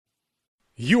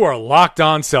You are Locked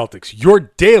On Celtics, your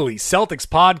daily Celtics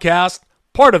podcast,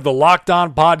 part of the Locked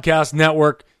On Podcast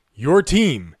Network, your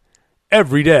team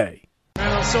every day.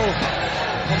 Man, I'm so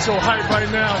hyped right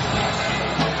now.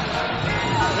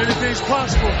 Anything's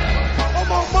possible. Oh,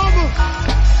 my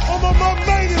mama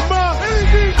made it, ma.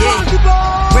 Anything's possible.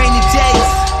 Rainy days,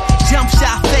 jump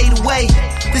shot, fade away.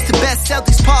 This the best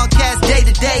Celtics podcast day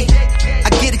to day. I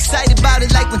get excited about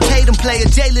it like when Tatum play, a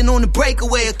Jalen on the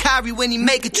breakaway, a Kyrie when he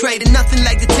make a trade, and nothing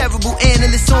like the terrible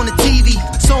analysts on the TV.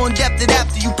 So in depth that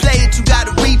after you play it, you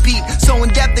gotta repeat. So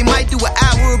in depth they might do an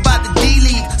hour about the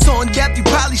D-League. So in depth you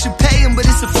probably should pay him, but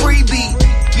it's a freebie.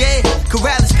 Yeah,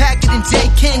 Corrales, Packard, and J.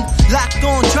 King locked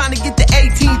on, trying to get the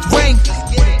 18th ring.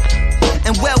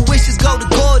 And well wishes go to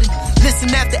Gordon.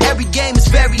 Listen after every game,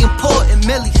 it's very important.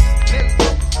 Millies.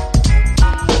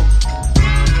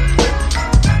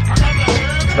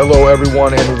 Hello,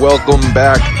 everyone, and welcome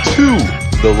back to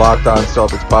the Locked On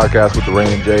Celtics podcast with the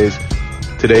Rain Jays.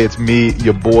 Today, it's me,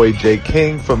 your boy, Jay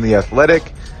King from The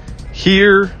Athletic,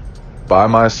 here by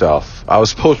myself. I was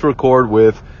supposed to record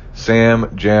with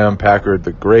Sam Jam Packard,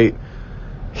 the great.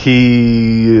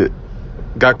 He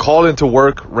got called into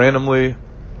work randomly,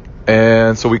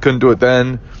 and so we couldn't do it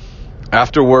then.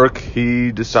 After work,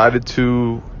 he decided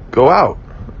to go out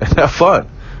and have fun,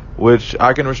 which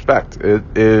I can respect. It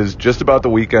is just about the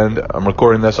weekend. I'm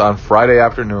recording this on Friday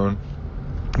afternoon.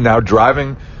 Now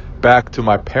driving back to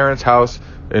my parents' house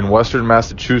in Western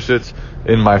Massachusetts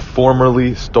in my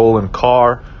formerly stolen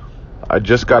car. I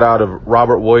just got out of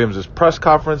Robert Williams' press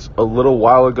conference a little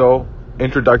while ago,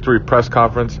 introductory press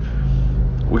conference.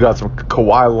 We got some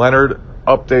Kawhi Leonard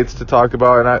updates to talk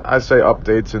about, and I say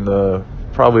updates in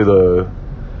probably the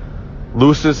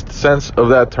loosest sense of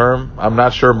that term. I'm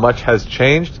not sure much has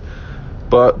changed,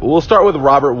 but we'll start with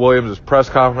Robert Williams' press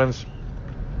conference.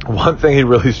 One thing he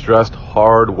really stressed: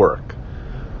 hard work.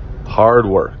 Hard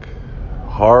work.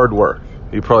 Hard work.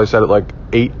 He probably said it like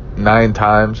 8-9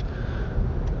 times.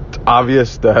 It's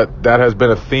obvious that has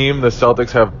been a theme the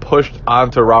Celtics have pushed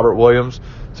onto Robert Williams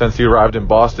since he arrived in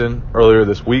Boston earlier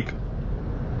this week.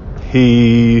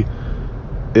 He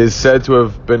is said to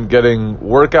have been getting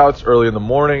workouts early in the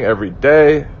morning every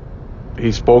day.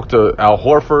 He spoke to Al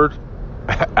Horford,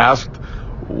 asked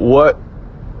what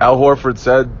Al Horford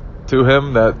said to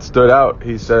him that stood out.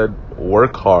 He said,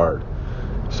 work hard.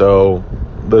 So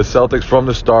the Celtics from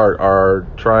the start are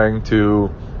trying to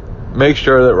make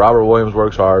sure that Robert Williams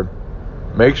works hard,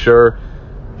 make sure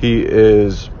he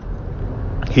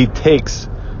takes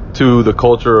to the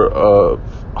culture of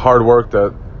hard work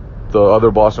that the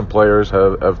other Boston players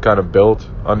have kind of built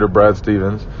under Brad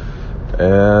Stevens,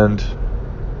 and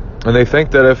they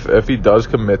think that if he does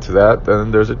commit to that,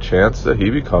 then there's a chance that he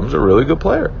becomes a really good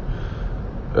player,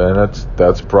 and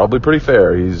that's probably pretty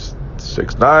fair. He's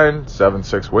 6'9",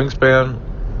 7'6"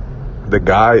 wingspan. The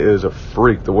guy is a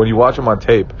freak. When you watch him on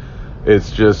tape,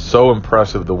 it's just so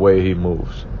impressive the way he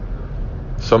moves.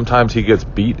 Sometimes he gets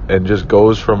beat and just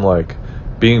goes from like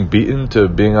being beaten to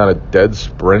being on a dead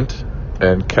sprint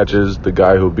and catches the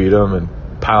guy who beat him and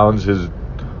pounds his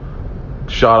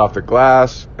shot off the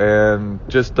glass and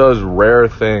just does rare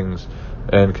things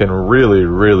and can really,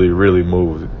 really, really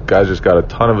move. The guy's just got a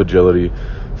ton of agility,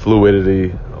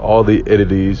 fluidity, all the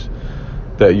itties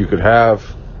that you could have.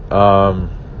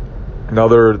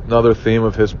 Another theme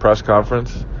of his press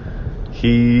conference,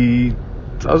 he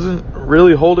doesn't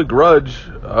really hold a grudge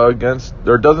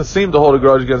doesn't seem to hold a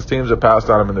grudge against teams that passed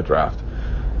on him in the draft.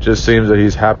 Just seems that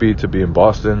he's happy to be in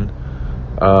Boston.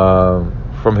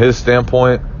 From his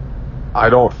standpoint, I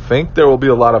don't think there will be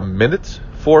a lot of minutes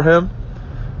for him,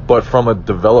 but from a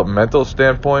developmental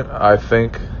standpoint, I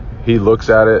think he looks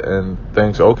at it and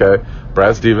thinks, okay,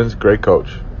 Brad Stevens, great coach.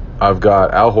 I've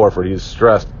got Al Horford. He's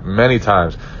stressed many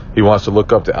times he wants to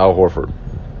look up to Al Horford,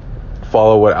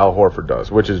 follow what Al Horford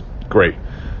does, which is great.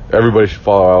 Everybody should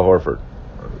follow Al Horford.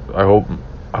 I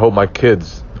hope my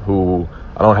kids, who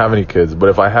I don't have any kids, but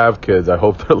if I have kids, I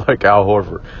hope they're like Al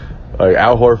Horford. Like,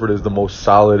 Al Horford is the most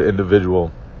solid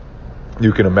individual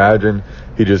you can imagine.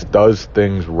 He just does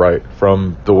things right,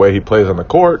 from the way he plays on the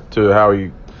court to how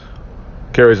he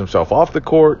carries himself off the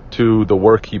court to the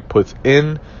work he puts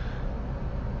in.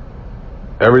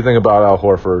 Everything about Al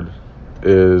Horford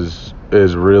is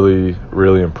really,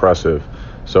 really impressive.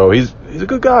 So he's a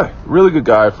good guy, really good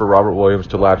guy for Robert Williams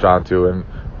to latch onto. And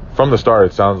from the start,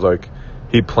 it sounds like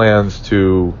he plans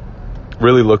to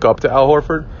really look up to Al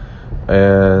Horford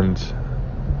and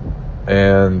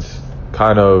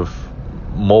kind of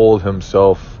mold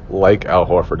himself like Al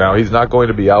Horford. Now, he's not going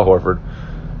to be Al Horford.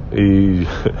 He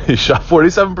shot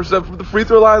 47% from the free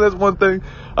throw line. That's one thing.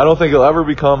 I don't think he'll ever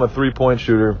become a three-point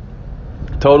shooter.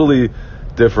 Totally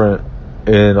different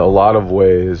in a lot of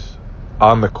ways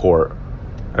on the court,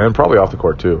 and probably off the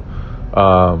court too.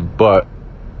 But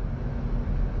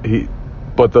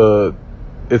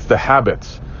it's the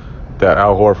habits that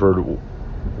Al Horford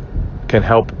can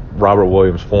help Robert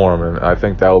Williams form, and I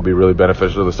think that will be really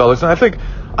beneficial to the Celtics. And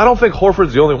I don't think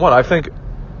Horford's the only one. I think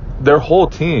their whole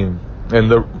team,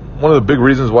 and one of the big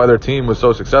reasons why their team was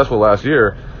so successful last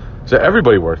year is that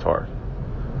everybody worked hard.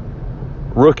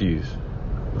 Rookies,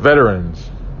 veterans,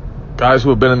 guys who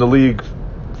have been in the league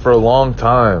for a long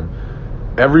time.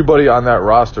 Everybody on that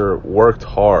roster worked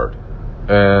hard,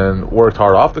 and worked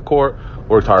hard off the court,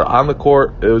 worked hard on the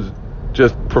court. It was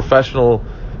just professional.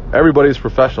 Everybody's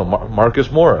professional.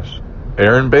 Marcus Morris,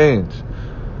 Aaron Baines,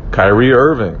 Kyrie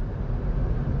Irving,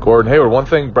 Gordon Hayward. One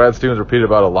thing Brad Stevens repeated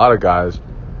about a lot of guys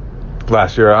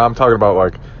last year, I'm talking about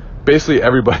like basically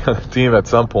everybody on the team at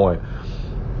some point,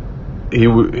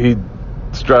 he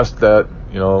stressed that,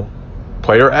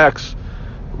 player X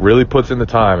really puts in the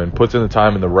time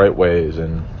in the right ways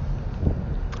and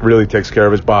really takes care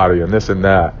of his body and this and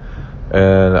that.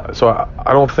 And so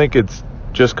I don't think it's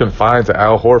just confined to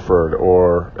Al Horford,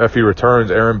 or if he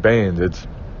returns, Aaron Baines. It's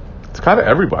kind of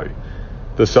everybody.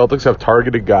 The Celtics have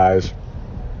targeted guys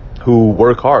who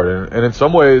work hard, and in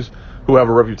some ways who have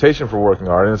a reputation for working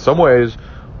hard. And in some ways,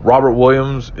 Robert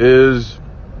Williams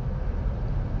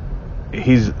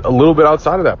he's a little bit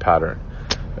outside of that pattern.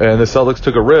 And the Celtics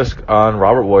took a risk on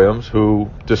Robert Williams, who,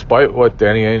 despite what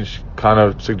Danny Ainge kind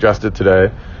of suggested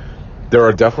today, there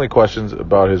are definitely questions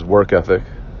about his work ethic.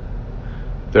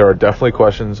 There are definitely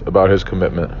questions about his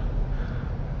commitment.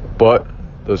 But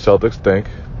the Celtics think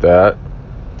that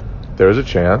there's a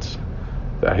chance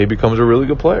that he becomes a really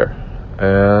good player.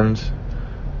 And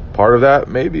part of that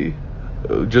may be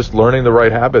just learning the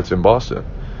right habits in Boston.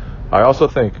 I also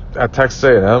think at Texas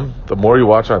A&M, the more you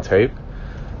watch on tape,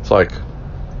 it's like,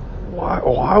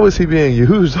 why was he being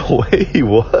used the way he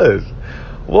was?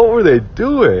 What were they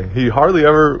doing? He hardly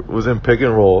ever was in pick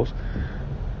and rolls.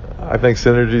 I think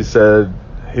Synergy said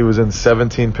he was in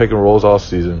 17 pick and rolls all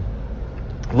season.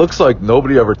 Looks like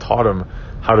nobody ever taught him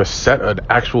how to set an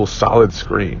actual solid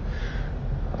screen.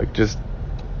 Like, just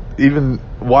even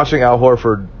watching Al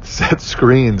Horford set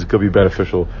screens could be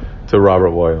beneficial to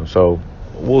Robert Williams. So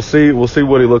we'll see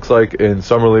what he looks like in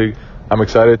Summer League. I'm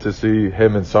excited to see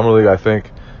him in Summer League. I think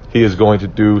he is going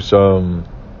to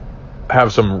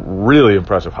have some really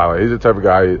impressive highlights. He's the type of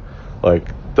guy who,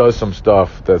 does some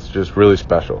stuff that's just really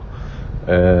special.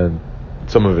 And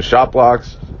some of his shot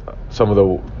blocks, some of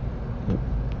the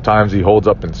times he holds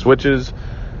up and switches,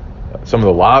 some of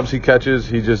the lobs he catches,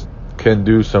 he just can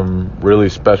do some really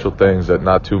special things that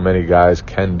not too many guys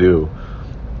can do.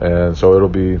 And so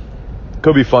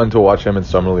could be fun to watch him in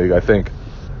Summer League. I think,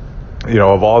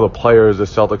 of all the players the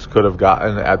Celtics could have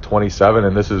gotten at 27,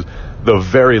 and this is the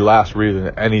very last thing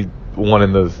anyone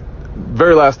in the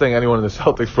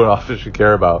Celtics front office should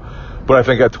care about. But I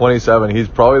think at 27, he's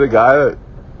probably the guy that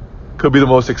could be the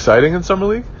most exciting in Summer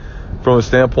League from a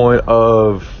standpoint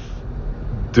of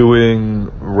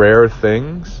doing rare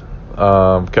things,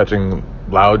 catching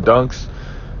loud dunks,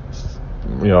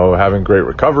 having great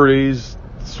recoveries,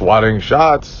 swatting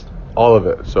shots, all of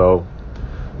it. So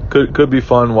could be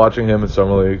fun watching him in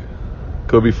Summer League.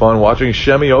 Could be fun watching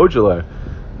Shemi Ojale.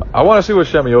 I want to see what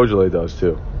Shemi Ojale does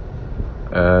too.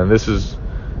 And this is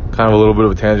kind of a little bit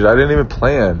of a tangent. I didn't even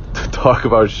plan to talk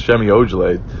about Shemi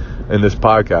Ojale in this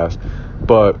podcast.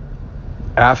 But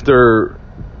after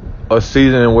a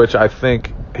season in which I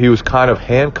think he was kind of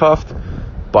handcuffed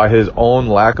by his own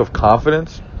lack of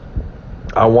confidence,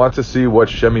 I want to see what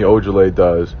Shemi Ojale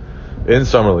does in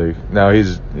Summer League. Now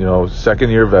he's,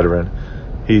 second-year veteran.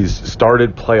 He's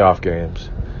started playoff games.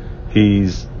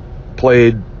 He's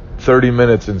played 30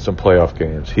 minutes in some playoff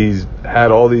games. He's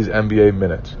had all these NBA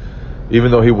minutes. Even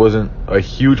though he wasn't a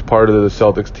huge part of the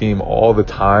Celtics team all the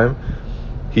time,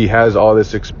 he has all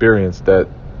this experience that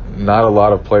not a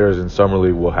lot of players in Summer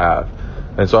League will have.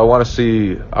 And so I want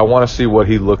to see what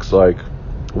he looks like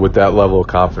with that level of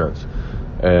confidence.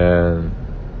 And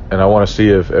I want to see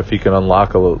if he can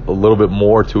unlock a little bit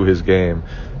more to his game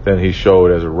than he showed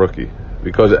as a rookie.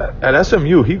 Because at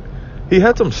SMU, he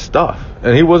had some stuff.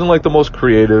 And he wasn't like the most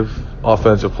creative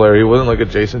offensive player. He wasn't like a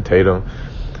Jason Tatum.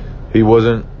 He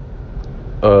wasn't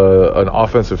an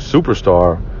offensive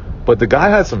superstar. But the guy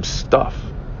had some stuff.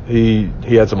 He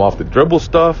had some off the dribble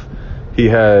stuff. He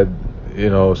had, he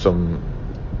was a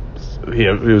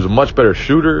much better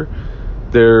shooter.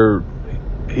 There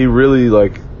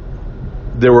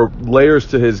were layers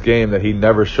to his game that he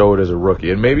never showed as a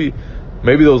rookie. And maybe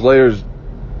those layers,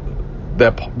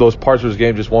 those parts of his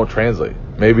game just won't translate.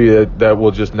 Maybe that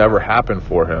will just never happen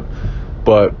for him.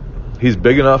 But He's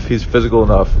big enough. He's physical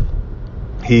enough.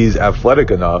 He's athletic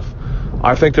enough.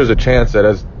 I think there's a chance that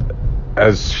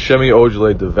as Semi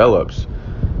Ojeleye develops,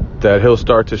 that he'll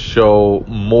start to show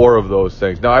more of those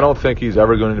things. Now, I don't think he's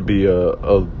ever going to be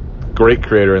a great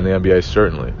creator in the NBA,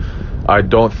 certainly. I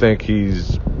don't think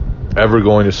he's ever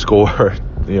going to score,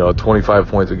 25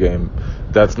 points a game.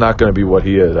 That's not going to be what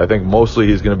he is. I think mostly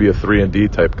he's going to be a 3-and-D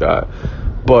type guy.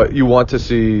 But you want to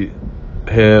see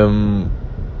him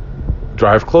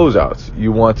drive closeouts.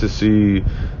 You want to see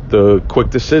the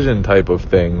quick decision type of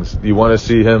things. You want to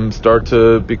see him start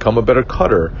to become a better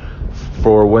cutter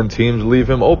for when teams leave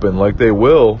him open, like they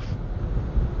will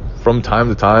from time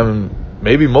to time, and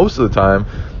maybe most of the time,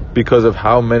 because of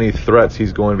how many threats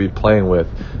he's going to be playing with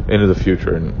into the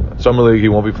future. In Summer League, he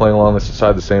won't be playing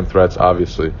alongside the same threats,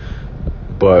 obviously.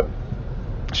 But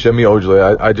Semi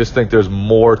Ojeleye, I just think there's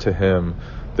more to him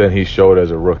than he showed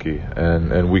as a rookie,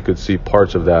 and we could see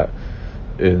parts of that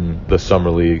in the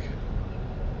Summer League.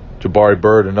 Jabari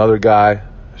Bird, another guy,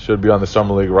 should be on the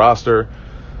Summer League roster.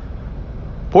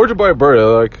 Poor Jabari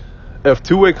Bird, if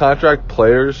two-way contract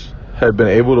players had been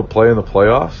able to play in the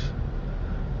playoffs,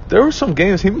 there were some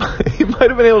games he might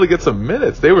have been able to get some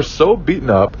minutes. They were so beaten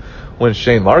up when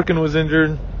Shane Larkin was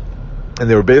injured, and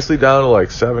they were basically down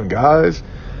to 7 guys.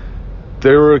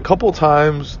 There were a couple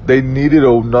times they needed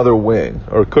another wing,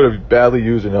 or could have badly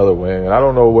used another wing. And I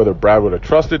don't know whether Brad would have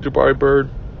trusted Jabari Bird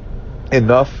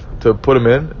enough to put him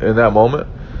in that moment.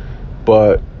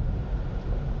 But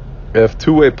if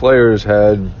two-way players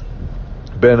had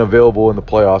been available in the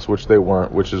playoffs, which they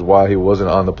weren't, which is why he wasn't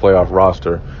on the playoff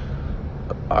roster,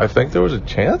 I think there was a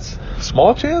chance,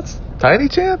 small chance, tiny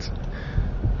chance,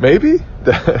 maybe,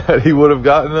 that he would have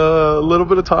gotten a little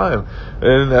bit of time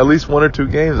in at least 1 or 2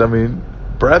 games. I mean,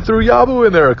 Brad threw Yabu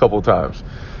in there a couple times.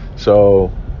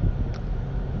 So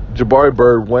Jabari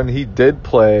Bird, when he did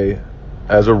play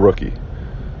as a rookie,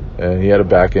 and he had a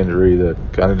back injury that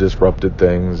kind of disrupted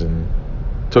things and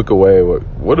took away what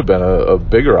would have been a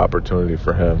bigger opportunity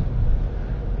for him,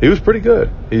 he was pretty good.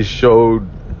 He showed,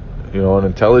 an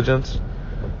intelligence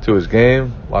to his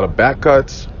game, a lot of back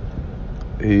cuts.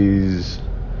 He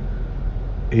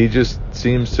just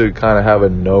seems to kind of have a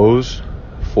nose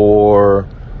for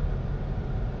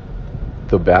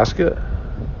the basket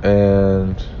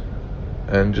and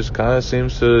just kind of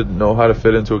seems to know how to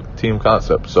fit into a team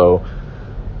concept. So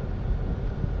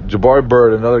Jabari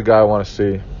Bird, another guy I want to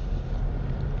see.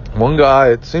 One guy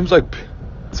it seems like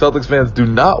Celtics fans do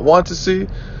not want to see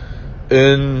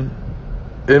in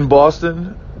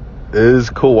Boston is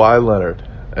Kawhi Leonard.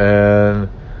 And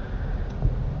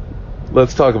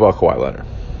let's talk about Kawhi Leonard.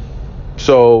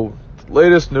 So,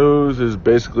 latest news is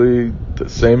basically the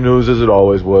same news as it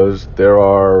always was. There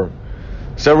are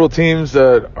several teams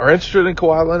that are interested in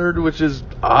Kawhi Leonard, which is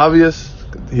obvious.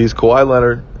 He's Kawhi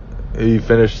Leonard. He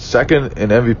finished second in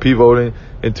MVP voting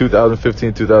in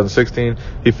 2015-2016.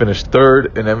 He finished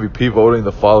third in MVP voting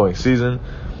the following season.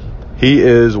 He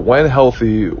is, when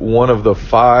healthy, one of the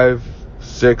 5,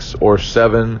 6, or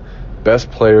 7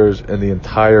 best players in the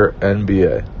entire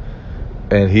NBA.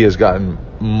 And he has gotten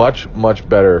much, much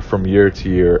better from year to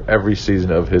year every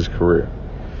season of his career.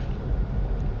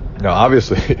 Now,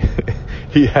 obviously,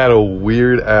 he had a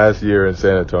weird-ass year in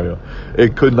San Antonio.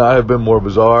 It could not have been more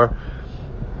bizarre.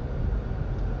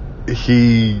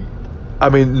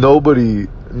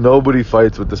 Nobody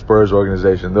fights with the Spurs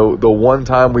organization. The one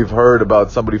time we've heard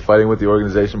about somebody fighting with the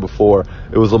organization before,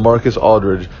 it was LaMarcus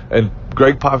Aldridge, and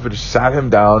Greg Popovich sat him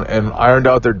down and ironed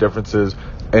out their differences,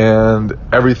 and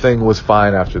everything was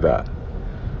fine after that.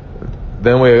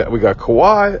 Then we got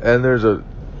Kawhi, and there's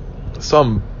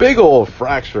some big old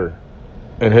fracture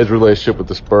in his relationship with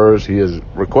the Spurs. He has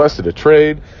requested a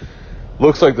trade.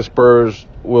 Looks like the Spurs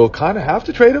will kind of have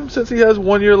to trade him since he has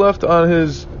 1 year left on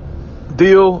his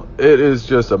deal. It is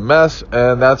just a mess,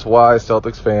 and that's why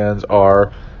Celtics fans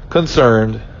are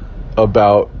concerned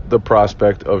about the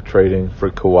prospect of trading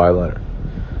for Kawhi Leonard.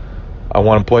 I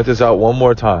want to point this out one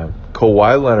more time.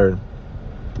 Kawhi Leonard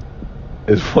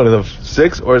is one of the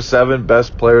 6 or 7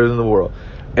 best players in the world.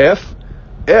 If,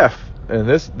 and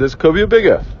this could be a big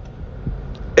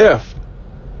if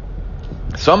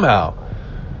somehow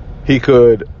he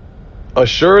could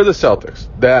assure the Celtics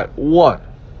that, 1,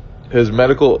 his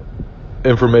medical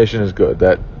information is good,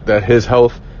 that his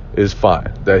health is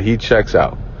fine, that he checks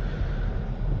out.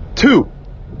 2,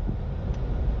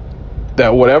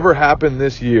 that whatever happened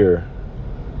this year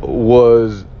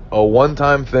was a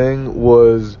one-time thing,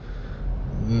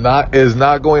 is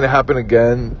not going to happen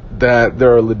again, that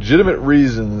there are legitimate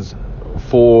reasons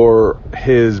for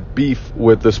his beef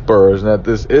with the Spurs, and that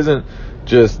this isn't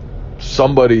just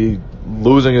somebody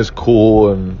losing his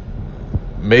cool and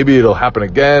maybe it'll happen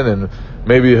again, and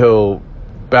maybe he'll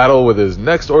battle with his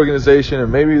next organization,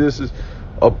 and maybe this is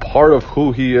a part of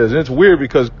who he is. And it's weird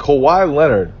because Kawhi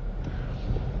Leonard,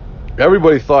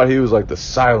 everybody thought he was like the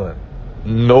silent,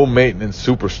 no maintenance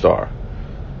superstar,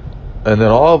 and then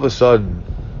all of a sudden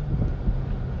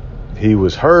he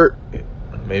was hurt.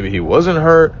 Maybe he wasn't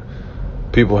hurt.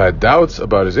 People had doubts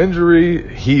about his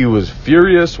injury. He was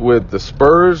furious with the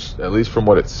Spurs, at least from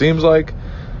what it seems like,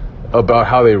 about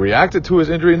how they reacted to his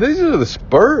injury. And these are the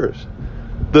Spurs.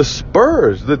 The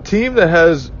Spurs, the team that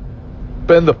has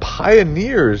been the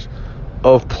pioneers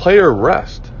of player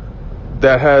rest,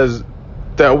 that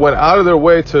went out of their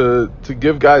way to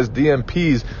give guys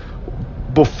DNPs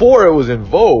before it was in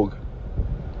vogue,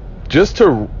 just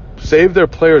to save their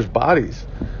players' bodies.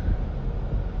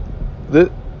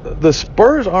 The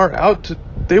Spurs weren't out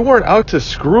to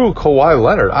screw Kawhi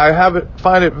Leonard.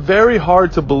 Find it very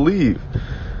hard to believe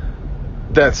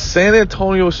that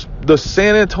the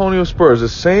San Antonio Spurs, the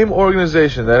same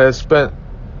organization that has spent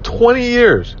 20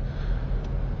 years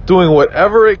doing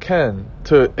whatever it can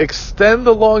to extend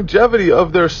the longevity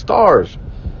of their stars,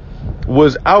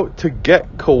 was out to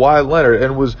get Kawhi Leonard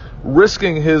and was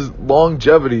risking his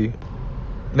longevity.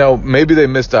 Now, maybe they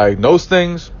misdiagnosed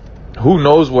things. Who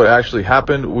knows what actually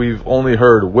happened? We've only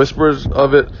heard whispers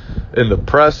of it in the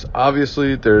press.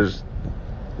 Obviously, there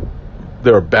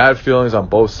are bad feelings on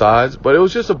both sides, but it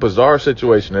was just a bizarre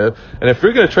situation. And if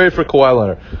you're going to trade for Kawhi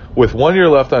Leonard with 1 year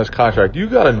left on his contract, you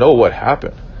got to know what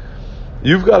happened.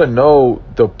 You've got to know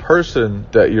the person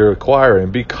that you're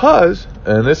acquiring, because,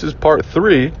 and this is part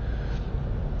 3,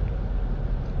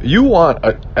 you want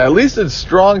at least a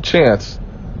strong chance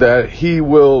that he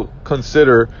will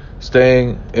consider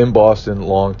staying in Boston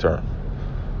long term.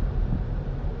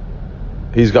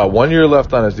 He's got 1 year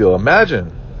left on his deal.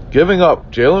 Imagine giving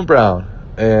up Jaylen Brown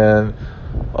and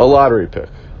a lottery pick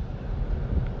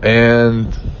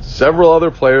and several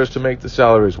other players to make the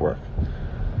salaries work,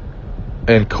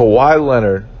 and Kawhi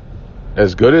Leonard,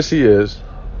 as good as he is,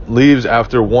 leaves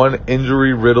after one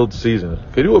injury-riddled season.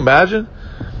 Could you imagine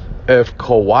if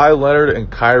Kawhi Leonard and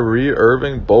Kyrie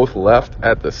Irving both left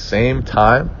at the same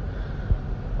time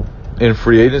in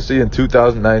free agency in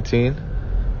 2019?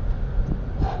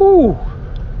 Whew.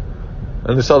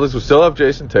 And the Celtics would still have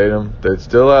Jason Tatum. They'd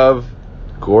still have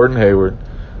Gordon Hayward.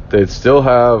 They'd still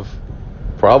have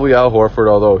probably Al Horford,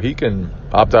 although he can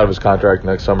opt out of his contract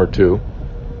next summer too.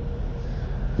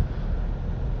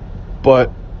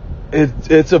 But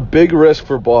it's a big risk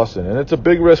for Boston. And it's a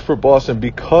big risk for Boston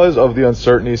because of the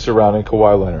uncertainty surrounding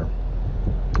Kawhi Leonard.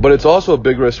 But it's also a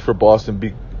big risk for Boston.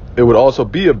 It would also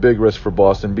be a big risk for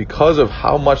Boston because of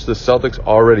how much the Celtics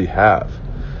already have.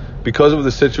 Because of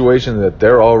the situation that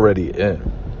they're already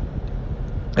in.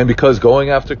 And because going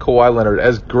after Kawhi Leonard,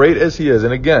 as great as he is,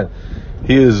 and again,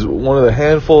 he is one of the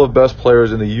handful of best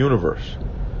players in the universe.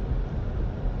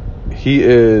 He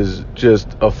is just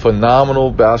a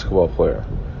phenomenal basketball player.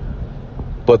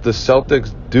 But the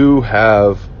Celtics do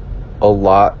have a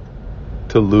lot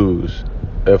to lose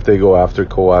if they go after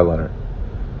Kawhi Leonard.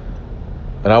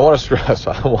 And I want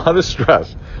to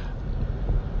stress,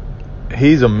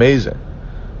 he's amazing.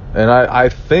 And I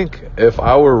think if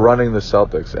I were running the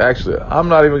Celtics, actually, I'm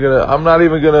not even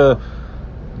gonna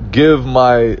give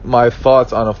my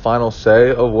thoughts on a final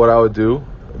say of what I would do,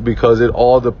 because it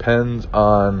all depends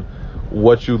on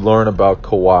what you learn about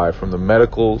Kawhi, from the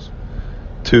medicals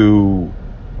to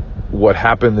what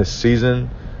happened this season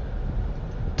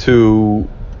to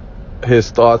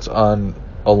his thoughts on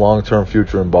a long-term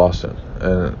future in Boston.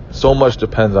 And so much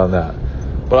depends on that.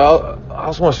 But I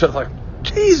also want to stress,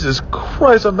 Jesus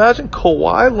Christ, imagine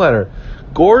Kawhi Leonard,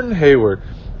 Gordon Hayward,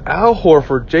 Al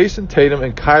Horford, Jason Tatum,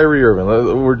 and Kyrie Irving.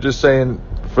 We're just saying,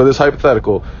 for this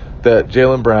hypothetical, that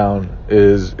Jaylen Brown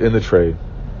is in the trade.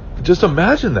 Just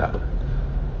imagine that.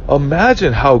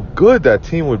 Imagine how good that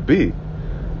team would be.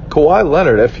 Kawhi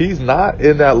Leonard, if he's not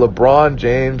in that LeBron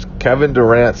James, Kevin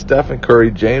Durant, Stephen Curry,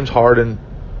 James Harden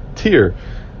tier,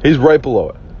 he's right below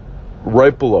it.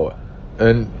 Right below it.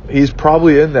 And he's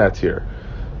probably in that tier.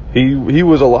 He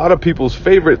was a lot of people's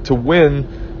favorite to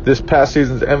win this past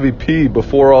season's MVP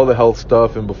before all the health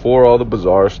stuff and before all the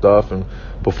bizarre stuff and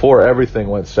before everything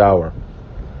went sour.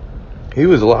 He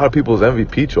was a lot of people's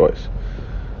MVP choice.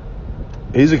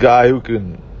 He's a guy who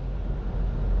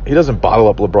he doesn't bottle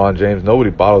up LeBron James. Nobody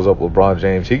bottles up LeBron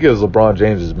James. He gives LeBron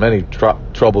James as many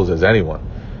troubles as anyone.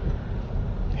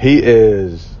 He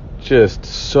is just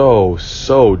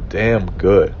so damn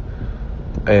good.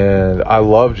 And I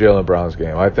love Jaylen Brown's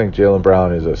game. I think Jaylen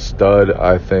Brown is a stud.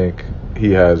 I think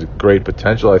he has great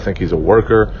potential. I think he's a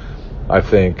worker. I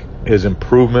think his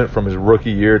improvement from his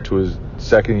rookie year to his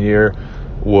second year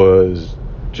was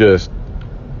just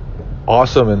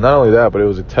awesome. And not only that, but it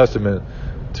was a testament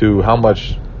to how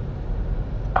much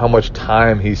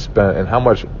time he spent and how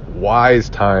much wise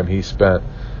time he spent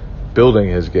building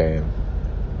his game.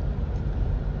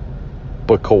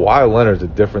 But Kawhi Leonard's a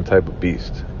different type of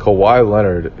beast. Kawhi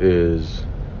Leonard is,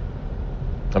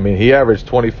 I mean, he averaged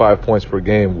 25 points per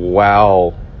game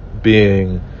while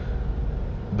being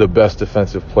the best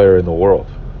defensive player in the world.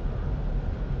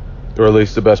 Or at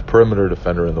least the best perimeter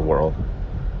defender in the world.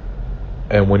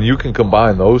 And when you can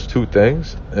combine those two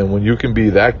things, and when you can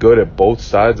be that good at both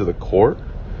sides of the court,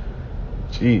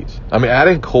 jeez. I mean,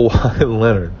 adding Kawhi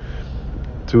Leonard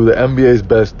to the NBA's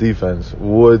best defense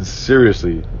would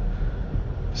seriously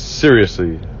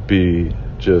be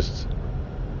just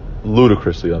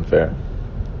ludicrously unfair.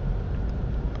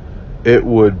 It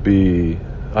would be,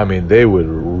 I mean, they would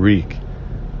wreak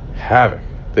havoc.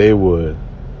 They would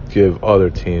give other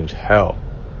teams hell.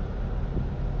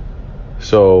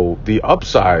 So the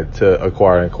upside to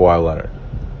acquiring Kawhi Leonard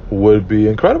would be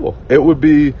incredible. It would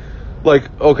be like,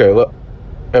 okay, look,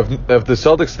 if the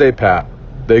Celtics stay pat,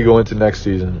 they go into next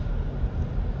season,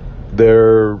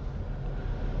 they're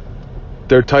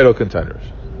title contenders.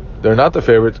 They're not the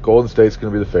favorites. Golden State's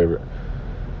going to be the favorite.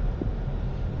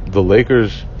 The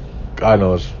Lakers, God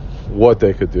knows what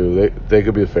they could do. They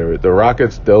could be a favorite. The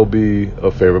Rockets, they'll be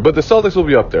a favorite. But the Celtics will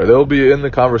be up there. They'll be in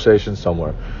the conversation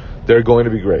somewhere. They're going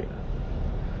to be great.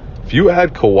 If you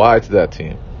add Kawhi to that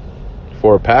team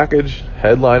for a package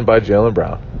headlined by Jaylen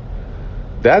Brown,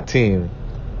 that team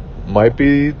might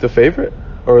be the favorite,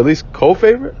 or at least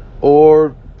co-favorite,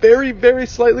 or very, very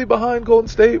slightly behind Golden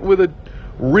State with a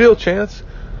real chance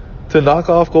to knock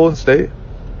off Golden State.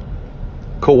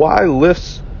 Kawhi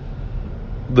lifts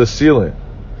the ceiling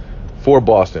for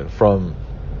Boston from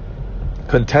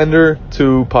contender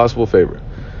to possible favorite.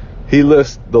 He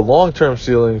lifts the long-term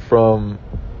ceiling from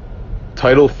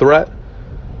title threat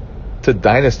to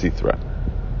dynasty threat.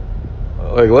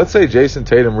 Like, let's say Jason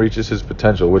Tatum reaches his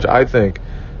potential, which I think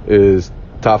is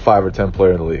top 5 or 10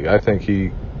 player in the league. I think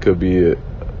he could be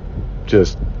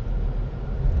just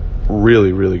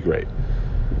really, really great.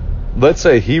 Let's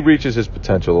say he reaches his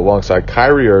potential alongside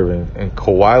Kyrie Irving and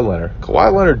Kawhi Leonard.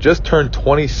 Kawhi Leonard just turned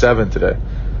 27 today.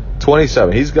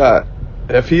 27. He's got,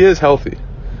 if he is healthy,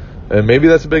 and maybe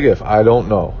that's a big if, I don't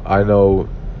know. I know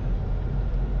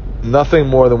nothing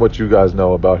more than what you guys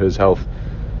know about his health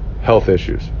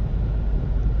issues.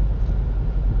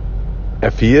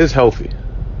 If he is healthy,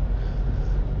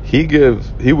 he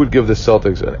would give the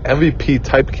Celtics an MVP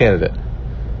type candidate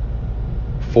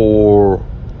for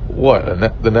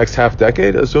what, the next half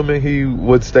decade, assuming he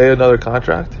would stay another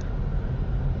contract.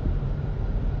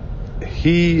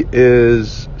 He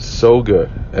is so good,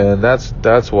 and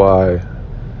that's why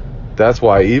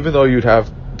even though you'd have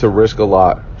to risk a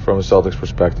lot from a Celtics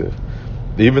perspective,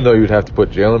 even though you'd have to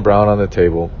put Jaylen Brown on the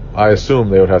table, I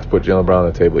assume they would have to put Jaylen Brown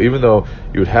on the table, even though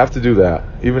you would have to do that,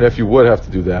 even if you would have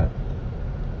to do that,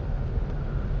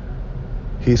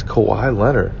 he's Kawhi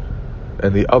Leonard,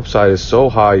 and the upside is so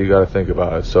high you got to think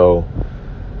about it. So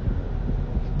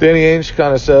Danny Ainge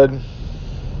kind of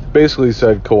basically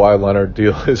said Kawhi Leonard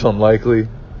deal is unlikely.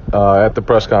 At the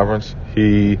press conference,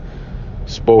 he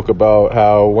spoke about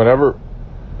how whenever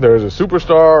there's a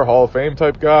superstar, Hall of Fame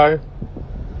type guy,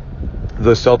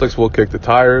 the Celtics will kick the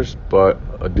tires, but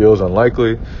a deal is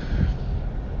unlikely.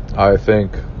 I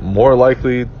think more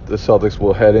likely the Celtics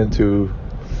will head into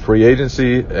free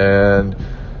agency and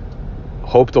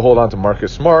hope to hold on to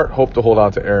Marcus Smart, hope to hold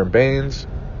on to Aaron Baines,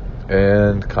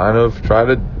 and kind of try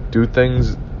to do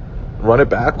things, run it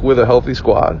back with a healthy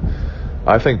squad.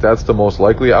 I think that's the most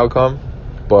likely outcome,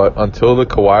 but until the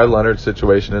Kawhi Leonard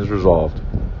situation is resolved,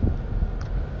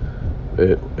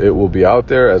 it will be out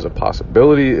there as a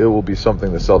possibility. It will be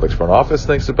something the Celtics front office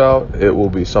thinks about. It will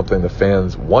be something the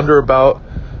fans wonder about.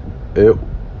 It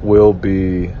will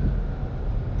be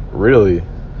really,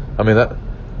 I mean, that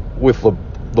with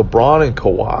LeBron and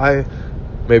Kawhi,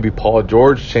 maybe Paul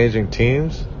George changing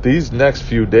teams, these next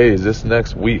few days, this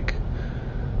next week,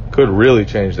 could really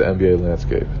change the NBA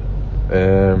landscape.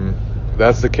 And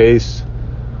that's the case.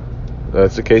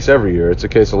 That's the case every year. It's the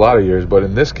case a lot of years. But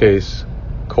in this case,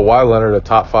 Kawhi Leonard, a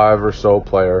top 5 or so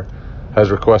player,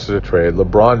 has requested a trade.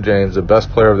 LeBron James, the best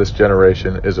player of this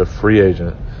generation, is a free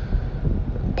agent.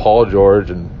 Paul George,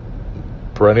 and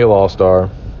perennial all-star,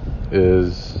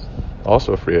 is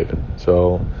also a free agent.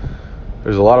 So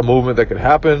there's a lot of movement that could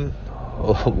happen,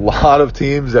 a lot of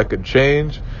teams that could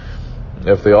change.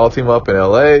 If they all team up in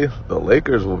LA, the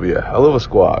Lakers will be a hell of a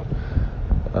squad.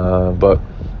 But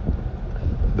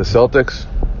the Celtics,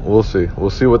 we'll see. We'll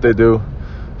see what they do.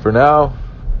 For now,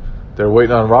 they're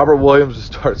waiting on Robert Williams to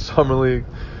start Summer League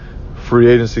Free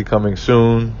agency coming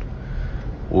soon.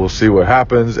 We'll see what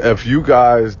happens. If you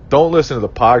guys don't listen to the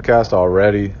podcast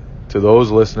already, to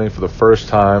those listening for the first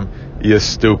time, you're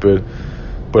stupid.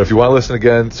 But if you want to listen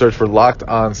again, search for Locked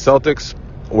On Celtics,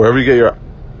 wherever you get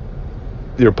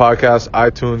your podcast,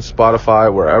 iTunes,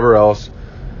 Spotify, wherever else.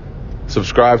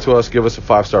 Subscribe to us, give us a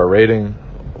 5-star rating.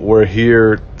 We're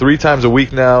here 3 times a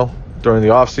week now during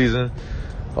the off season.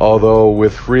 Although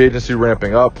with free agency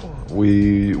ramping up,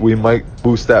 we might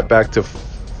boost that back to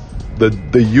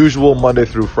the usual Monday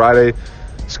through Friday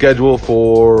schedule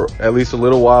for at least a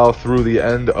little while through the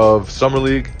end of Summer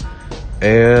League.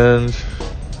 And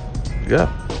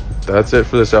yeah, that's it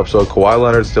for this episode. Kawhi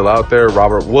Leonard's still out there.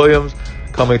 Robert Williams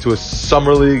coming to a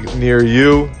Summer League near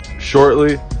you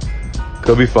shortly.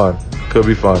 Could be fun.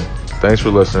 Thanks for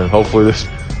listening. Hopefully this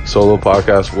solo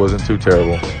podcast wasn't too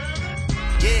terrible.